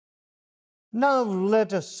Now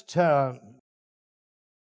let us turn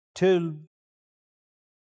to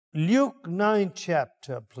Luke 9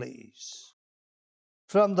 chapter, please,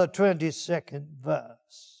 from the 22nd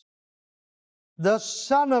verse. The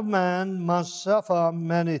Son of Man must suffer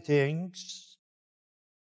many things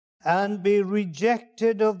and be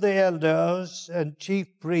rejected of the elders and chief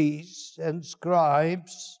priests and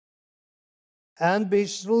scribes, and be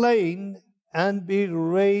slain and be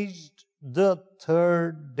raised the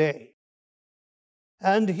third day.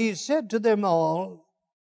 And he said to them all,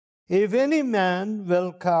 if any man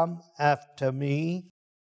will come after me,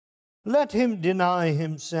 let him deny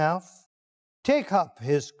himself, take up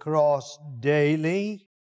his cross daily,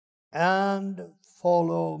 and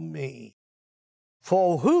follow me.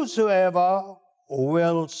 For whosoever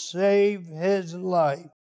will save his life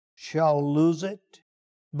shall lose it,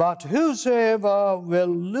 but whosoever will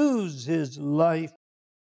lose his life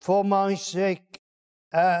for my sake,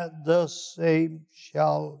 the same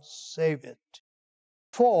shall save it.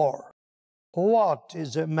 For what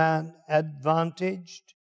is a man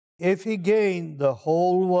advantaged if he gain the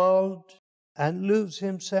whole world and lose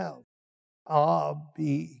himself, or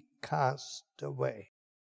be cast away?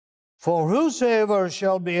 For whosoever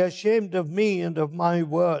shall be ashamed of me and of my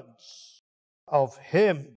words, of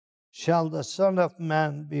him shall the Son of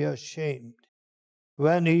Man be ashamed,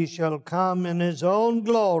 when he shall come in his own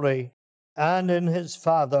glory and in his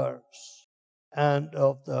Father's and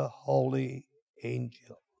of the holy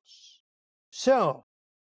angels. So,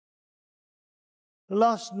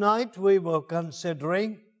 last night we were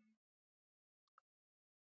considering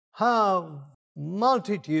how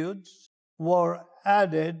multitudes were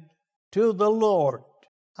added to the Lord.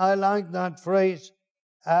 I like that phrase,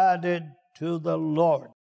 added to the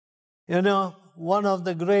Lord. You know, one of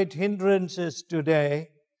the great hindrances today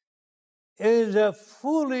is a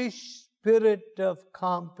foolish spirit of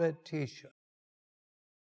competition.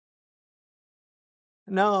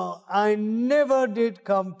 Now, I never did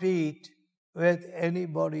compete with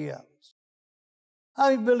anybody else.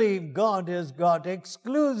 I believe God has got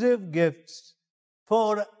exclusive gifts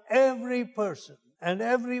for every person, and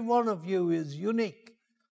every one of you is unique.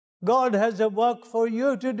 God has a work for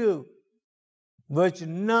you to do, which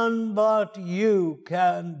none but you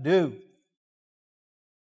can do.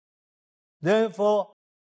 Therefore,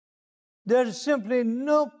 there is simply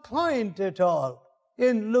no point at all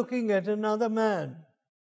in looking at another man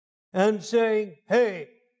and saying, hey,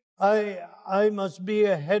 I must be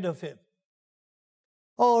ahead of him,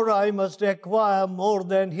 or I must acquire more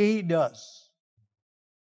than he does,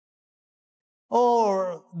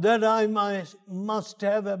 or that I must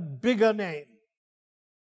have a bigger name.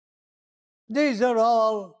 These are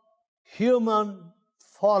all human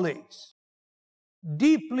follies,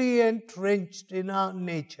 deeply entrenched in our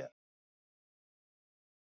nature.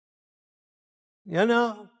 You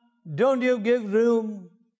know, don't you give room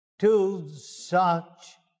to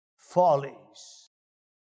such follies.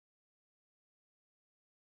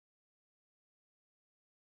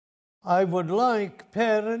 I would like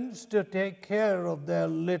parents to take care of their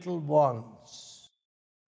little ones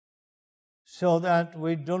so that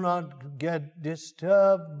we do not get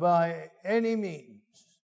disturbed by any means.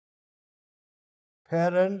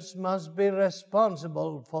 Parents must be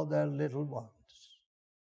responsible for their little ones.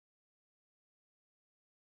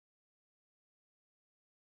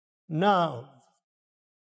 Now,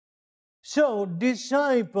 so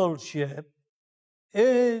discipleship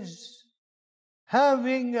is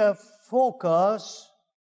having a focus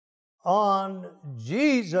on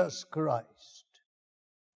Jesus Christ.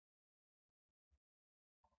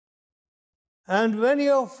 And when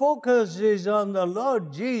your focus is on the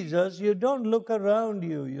Lord Jesus, you don't look around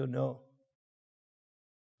you, you know.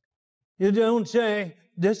 You don't say,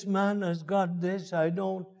 this man has got this, I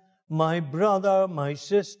don't. My brother, my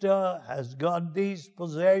sister has got these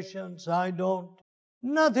possessions, I don't.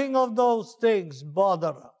 Nothing of those things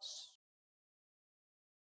bother us.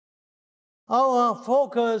 Our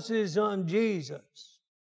focus is on Jesus.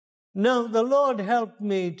 Now, the Lord helped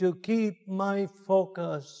me to keep my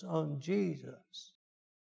focus on Jesus.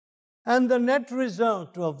 And the net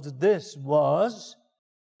result of this was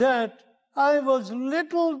that I was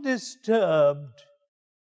little disturbed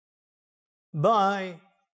by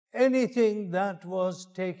anything that was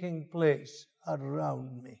taking place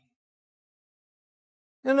around me.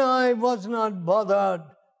 And I was not bothered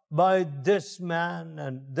by this man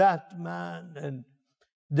and that man, and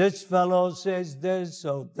this fellow says this,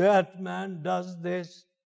 or that man does this.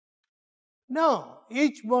 No,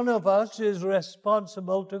 each one of us is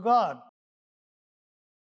responsible to God.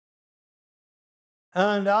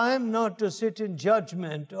 And I am not to sit in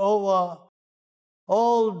judgment over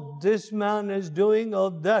all this man is doing or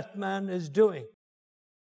that man is doing.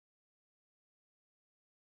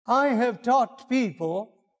 I have taught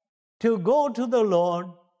people to go to the Lord,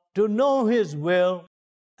 to know His will,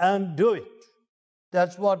 and do it.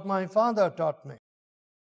 That's what my father taught me.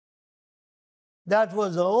 That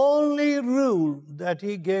was the only rule that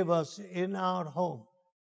he gave us in our home.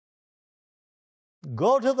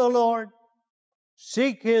 Go to the Lord,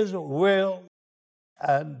 seek His will,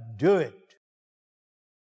 and do it.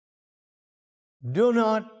 Do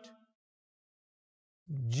not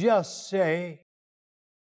just say,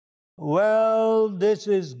 well, this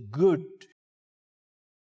is good,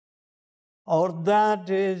 or that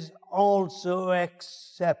is also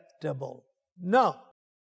acceptable. No.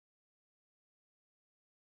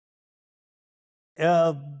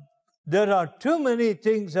 There are too many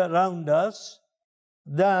things around us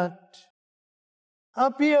that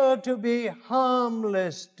appear to be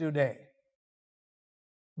harmless today,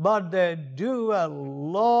 but they do a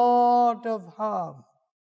lot of harm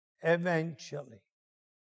eventually.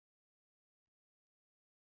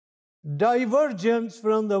 Divergence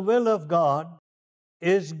from the will of God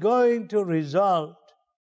is going to result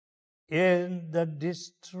in the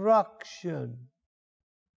destruction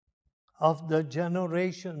of the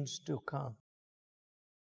generations to come.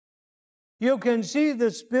 You can see the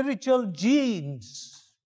spiritual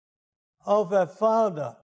genes of a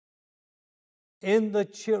father in the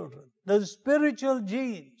children, the spiritual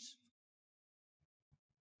genes.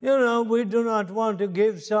 You know, we do not want to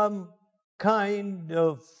give some kind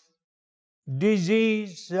of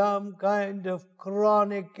disease, some kind of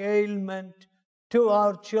chronic ailment to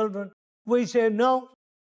our children. We say, no,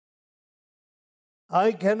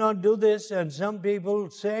 I cannot do this. And some people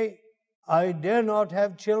say, I dare not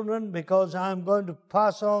have children because I'm going to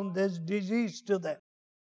pass on this disease to them.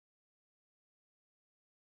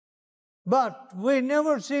 But we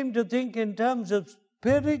never seem to think in terms of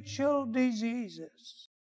spiritual diseases.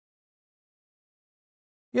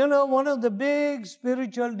 You know, one of the big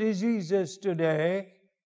spiritual diseases today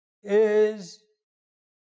is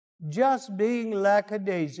just being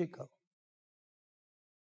lackadaisical.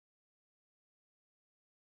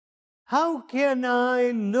 How can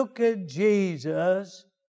I look at Jesus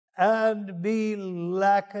and be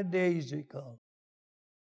lackadaisical?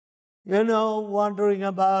 You know, wondering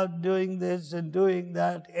about doing this and doing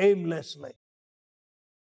that aimlessly.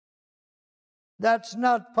 That's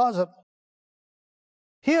not possible.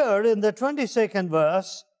 Here in the 22nd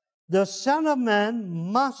verse, the Son of Man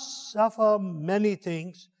must suffer many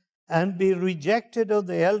things and be rejected of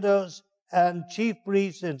the elders and chief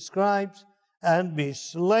priests and scribes and be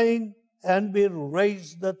slain and be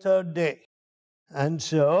raised the third day. And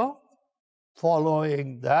so,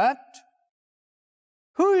 following that,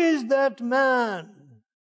 who is that man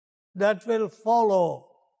that will follow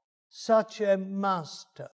such a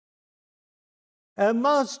master? A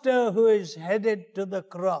master who is headed to the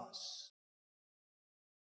cross.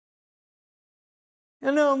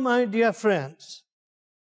 You know, my dear friends,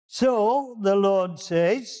 so the Lord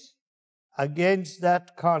says, against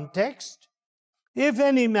that context, if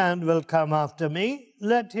any man will come after me,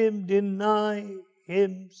 let him deny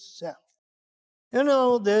himself. You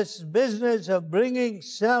know, this business of bringing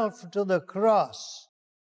self to the cross,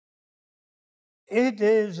 it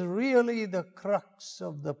is really the crux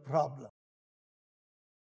of the problem.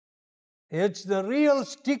 It's the real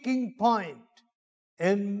sticking point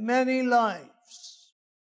in many lives.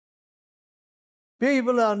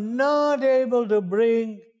 People are not able to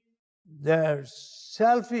bring their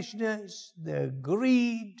selfishness, their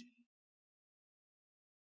greed,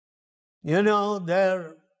 you know,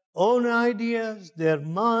 their own ideas, their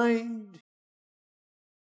mind,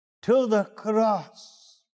 to the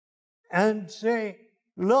cross and say,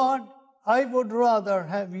 Lord, I would rather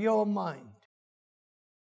have your mind.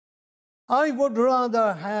 I would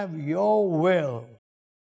rather have your will.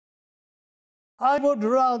 I would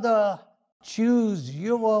rather choose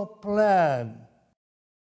your plan.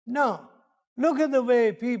 No, look at the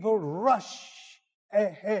way people rush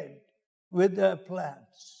ahead with their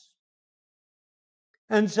plans.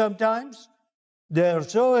 And sometimes they're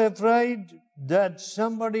so afraid that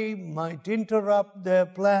somebody might interrupt their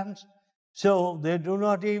plans, so they do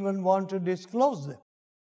not even want to disclose them.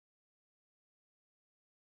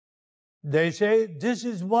 They say, this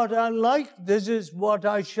is what I like, this is what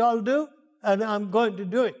I shall do, and I'm going to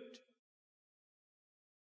do it.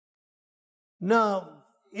 Now,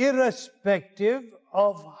 irrespective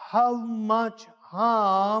of how much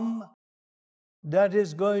harm that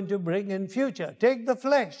is going to bring in future, take the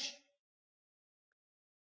flesh.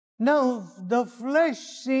 Now, the flesh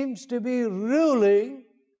seems to be ruling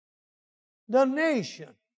the nation.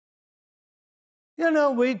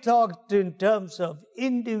 We talked in terms of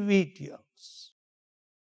individuals.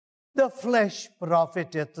 The flesh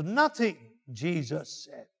profiteth nothing, Jesus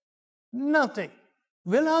said. Nothing.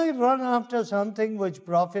 Will I run after something which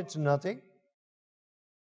profits nothing?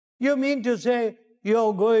 You mean to say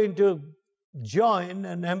you're going to join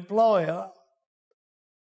an employer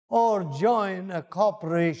or join a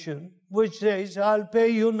corporation which says, I'll pay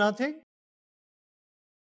you nothing?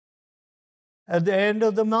 At the end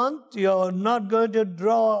of the month, you're not going to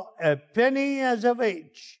draw a penny as a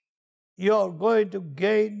wage. You're going to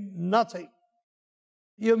gain nothing.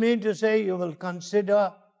 You mean to say you will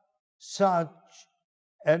consider such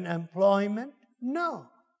an employment? No.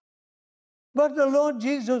 But the Lord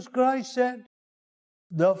Jesus Christ said,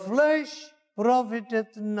 the flesh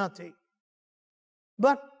profiteth nothing.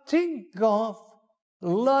 But think of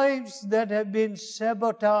lives that have been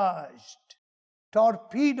sabotaged,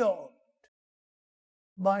 torpedoed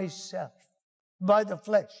by self, by the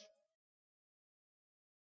flesh.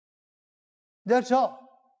 That's all.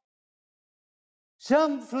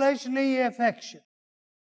 Some fleshly affection,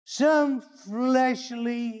 some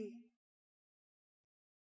fleshly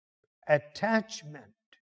attachment,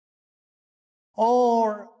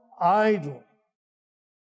 or idol.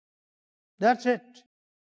 That's it.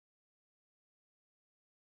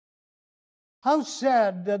 How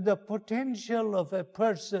sad that the potential of a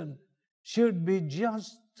person should be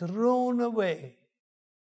just thrown away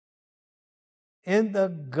in the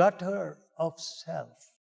gutter of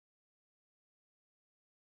self.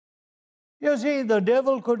 You see, the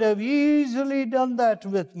devil could have easily done that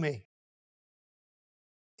with me.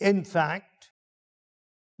 In fact,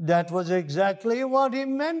 that was exactly what he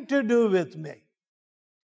meant to do with me.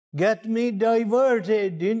 Get me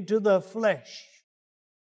diverted into the flesh.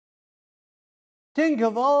 Think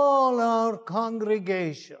of all our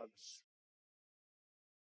congregations,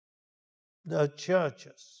 the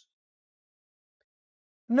churches.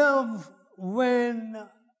 Now, when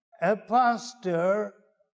a pastor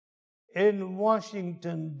in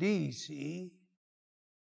Washington, D.C.,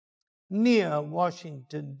 near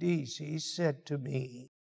Washington, D.C., said to me,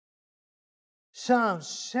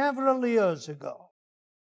 several years ago,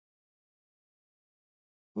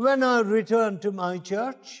 when I returned to my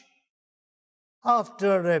church,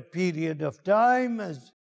 after a period of time,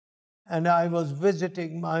 and I was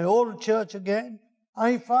visiting my old church again,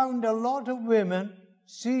 I found a lot of women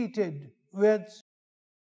seated with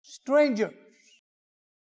strangers.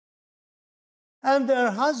 And their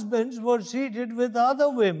husbands were seated with other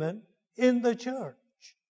women in the church.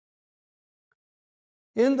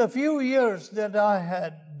 In the few years that I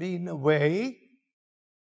had been away,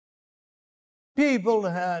 people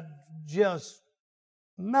had just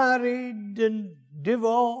married and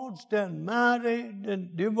divorced and married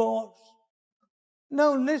and divorced.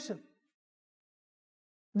 Now listen,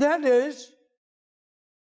 that is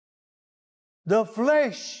the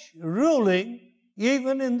flesh ruling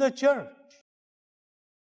even in the church.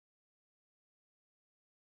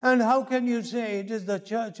 And how can you say it is the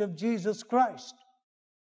church of Jesus Christ?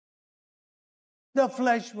 The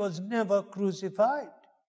flesh was never crucified.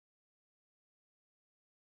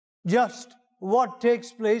 Just what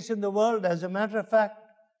takes place in the world, as a matter of fact,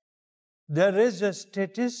 there is a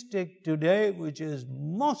statistic today which is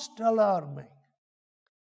most alarming,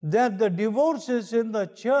 that the divorces in the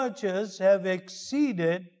churches have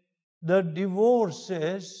exceeded the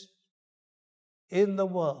divorces in the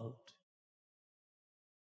world.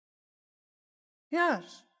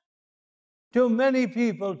 Yes, to many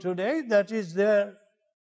people today, that is their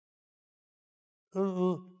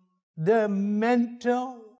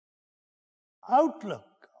mental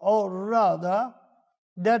outlook, or rather,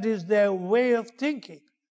 that is their way of thinking.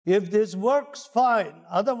 If this works, fine.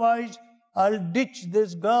 Otherwise, I'll ditch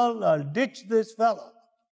this girl, I'll ditch this fellow.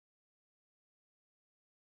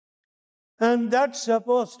 And that's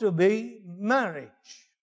supposed to be marriage.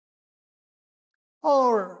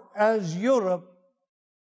 Or, as Europe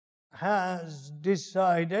has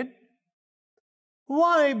decided,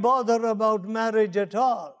 why bother about marriage at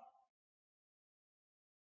all?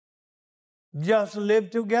 Just live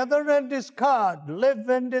together and discard, live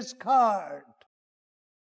and discard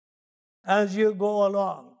as you go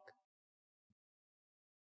along.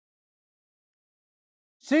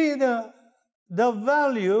 See, the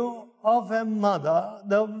value of a mother,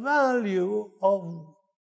 the value of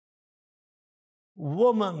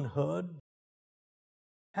womanhood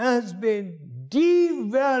has been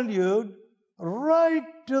devalued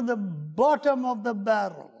right to the bottom of the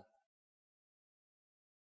barrel.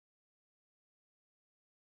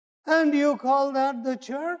 And you call that the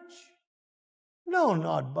church? No,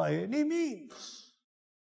 not by any means.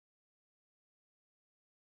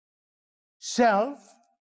 Self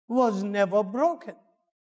was never broken.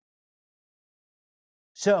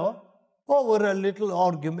 So, over a little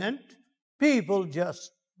argument, people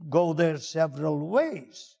just go their several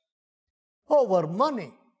ways. Over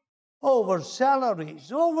money, over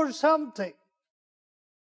salaries, over something.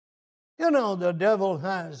 You know, the devil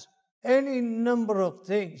has any number of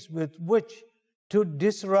things with which to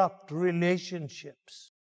disrupt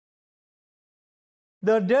relationships.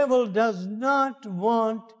 The devil does not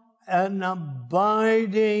want an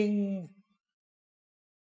abiding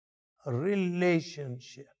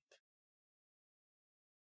relationship.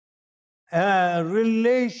 A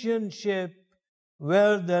relationship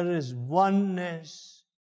where there is oneness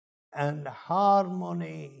and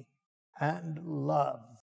harmony and love.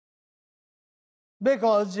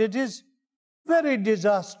 Because it is very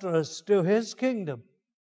disastrous to his kingdom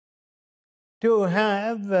to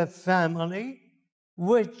have a family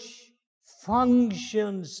which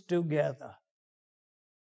functions together.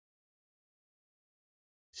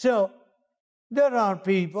 So, there are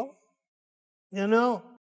people, you know,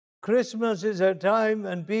 Christmas is a time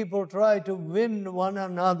when people try to win one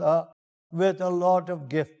another with a lot of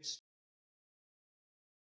gifts.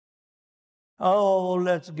 Oh,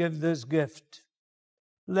 let's give this gift.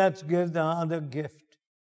 Let's give the other gift.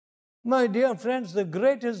 My dear friends, the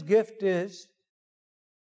greatest gift is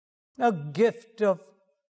a gift of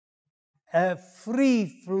a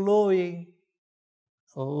free-flowing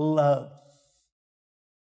love.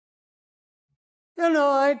 You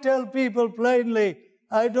know, I tell people plainly,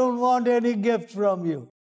 I don't want any gift from you.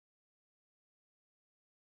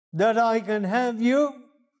 That I can have you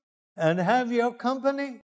and have your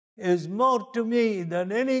company is more to me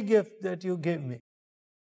than any gift that you give me.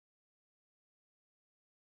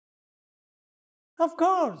 Of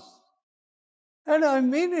course. And I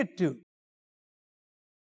mean it too.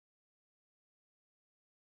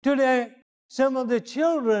 Today, some of the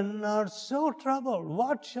children are so troubled.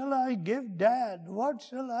 What shall I give Dad? What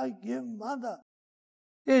shall I give Mother?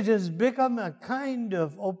 It has become a kind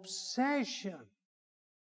of obsession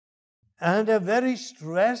and a very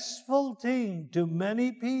stressful thing to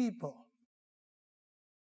many people.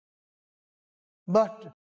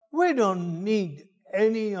 But we don't need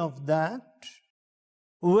any of that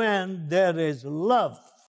when there is love.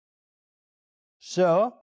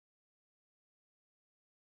 So,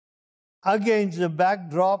 against the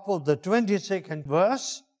backdrop of the 22nd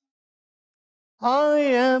verse, I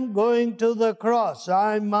am going to the cross.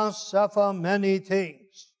 I must suffer many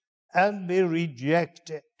things and be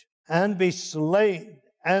rejected and be slain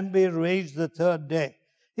and be raised the third day.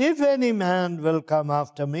 If any man will come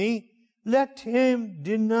after me, let him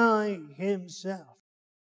deny himself.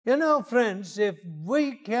 You know, friends, if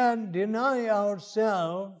we can deny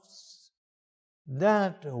ourselves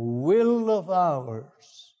that will of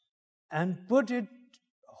ours and put it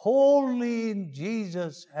wholly in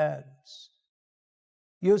Jesus' hands,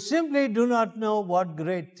 you simply do not know what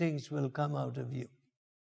great things will come out of you.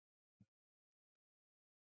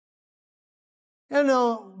 You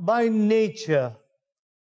know, by nature,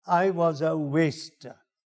 I was a waster.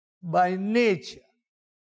 By nature,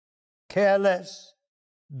 careless,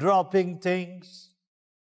 dropping things,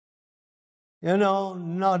 you know,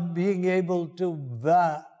 not being able to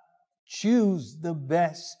choose the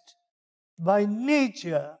best. By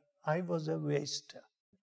nature, I was a waster.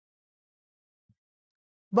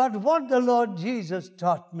 But what the Lord Jesus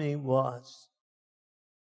taught me was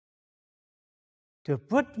to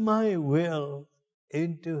put my will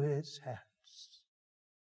into His hands.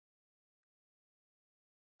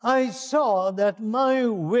 I saw that my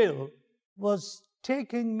will was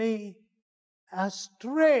taking me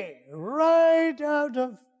astray, right out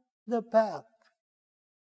of the path.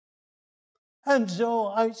 And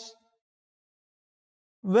so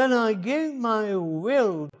when I gave my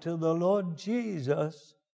will to the Lord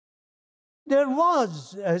Jesus, there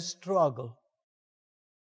was a struggle,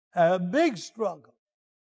 a big struggle,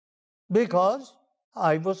 because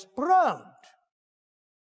I was proud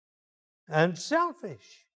and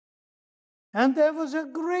selfish. And there was a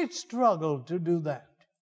great struggle to do that.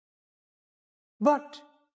 But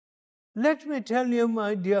let me tell you,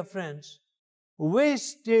 my dear friends,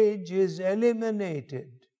 wastage is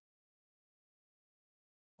eliminated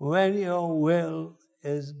when your will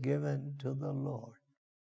is given to the Lord.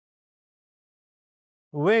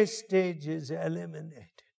 Wastage is eliminated.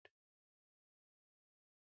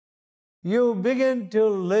 You begin to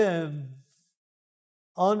live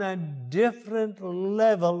on a different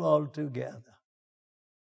level altogether.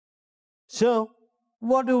 So,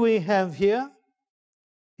 what do we have here?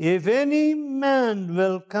 if any man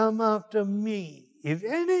will come after me, if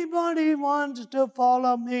anybody wants to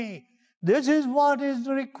follow me, this is what is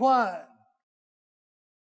required.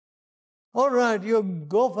 All right, you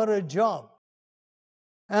go for a job.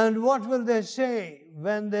 And what will they say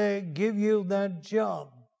when they give you that job?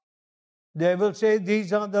 They will say,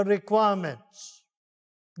 these are the requirements.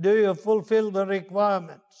 Do you fulfill the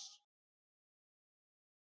requirements?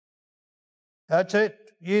 That's it.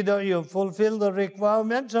 Either you fulfill the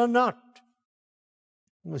requirements or not.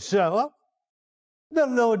 So, the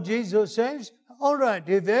Lord Jesus says, all right,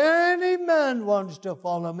 if any man wants to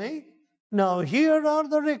follow me, now here are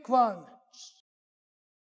the requirements.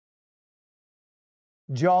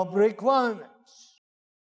 Job requirements.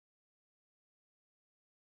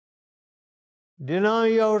 Deny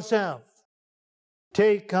yourself.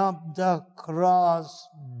 Take up the cross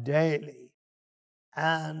daily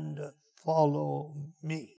and follow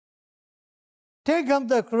me. Take up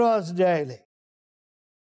the cross daily.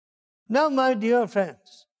 Now, my dear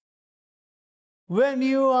friends, when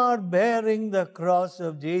you are bearing the cross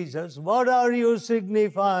of Jesus, what are you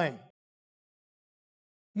signifying?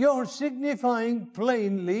 You're signifying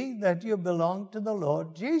plainly that you belong to the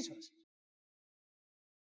Lord Jesus.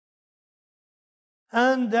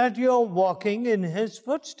 And that you're walking in His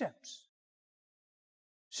footsteps.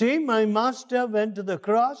 See, my Master went to the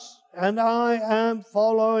cross, and I am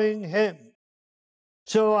following Him.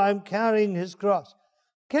 So I'm carrying His cross.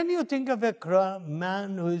 Can you think of a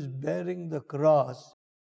man who is bearing the cross,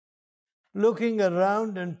 looking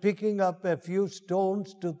around and picking up a few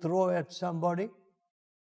stones to throw at somebody?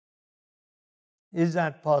 Is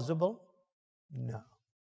that possible? No.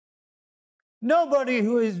 Nobody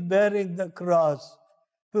who is bearing the cross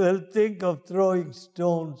will think of throwing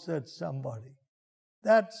stones at somebody.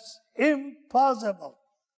 That's impossible.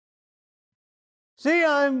 See,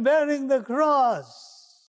 I'm bearing the cross.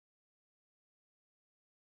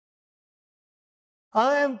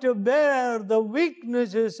 I am to bear the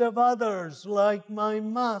weaknesses of others like my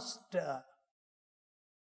Master.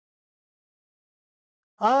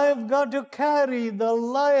 I've got to carry the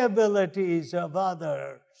liabilities of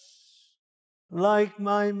others like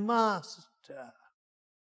my Master.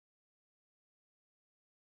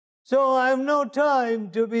 So I have no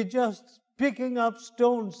time to be just picking up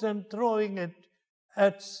stones and throwing it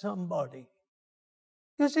at somebody.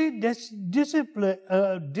 You see,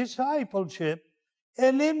 discipleship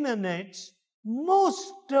eliminates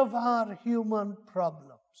most of our human problems.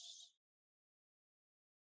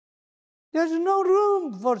 There's no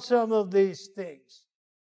room for some of these things.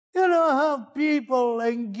 You know how people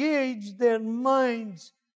engage their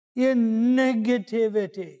minds in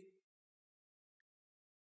negativity,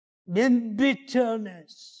 in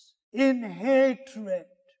bitterness, in hatred.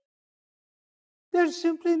 There's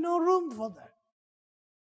simply no room for that.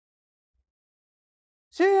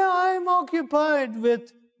 See, I'm occupied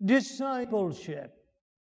with discipleship.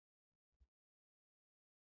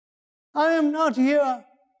 I am not here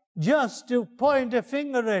just to point a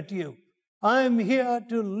finger at you. I'm here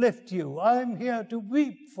to lift you. I'm here to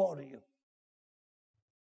weep for you.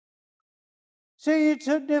 See, it's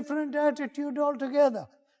a different attitude altogether.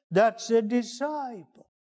 That's a disciple.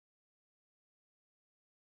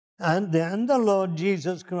 And then the Lord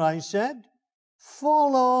Jesus Christ said,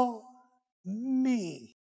 follow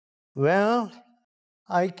me. Well,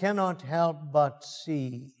 I cannot help but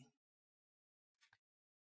see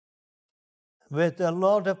with a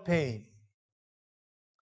lot of pain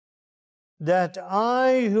that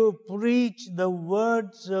I who preach the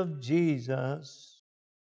words of Jesus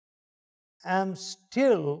am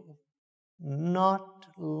still not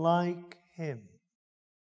like Him.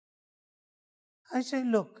 I say,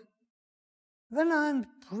 look, when I'm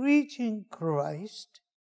preaching Christ,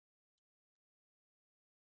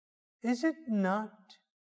 is it not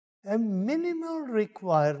a minimal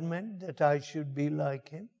requirement that I should be like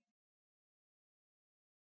Him?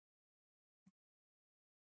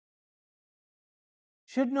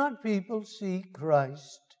 Should not people see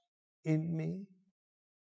Christ in me?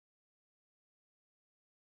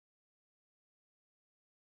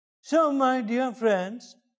 So, my dear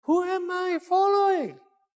friends, who am I following?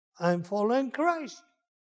 I'm following Christ.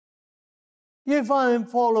 If I am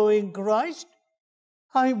following Christ,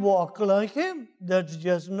 I walk like Him. That's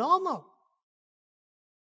just normal.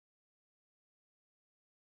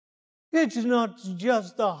 It's not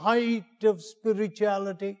just the height of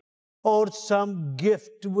spirituality or some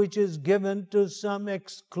gift which is given to some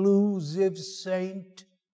exclusive saint.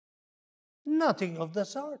 Nothing of the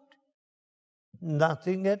sort.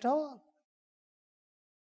 Nothing at all.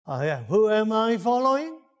 Who am I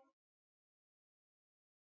following?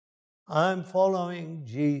 I'm following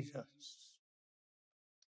Jesus.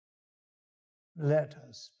 Let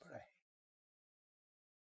us pray.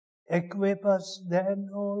 Equip us then,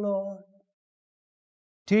 O Lord.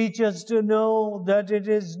 Teach us to know that it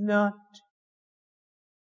is not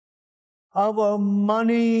our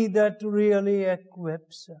money that really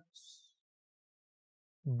equips us.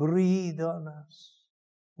 Breathe on us,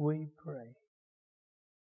 we pray.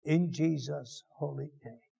 In Jesus' holy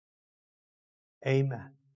name.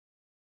 Amen.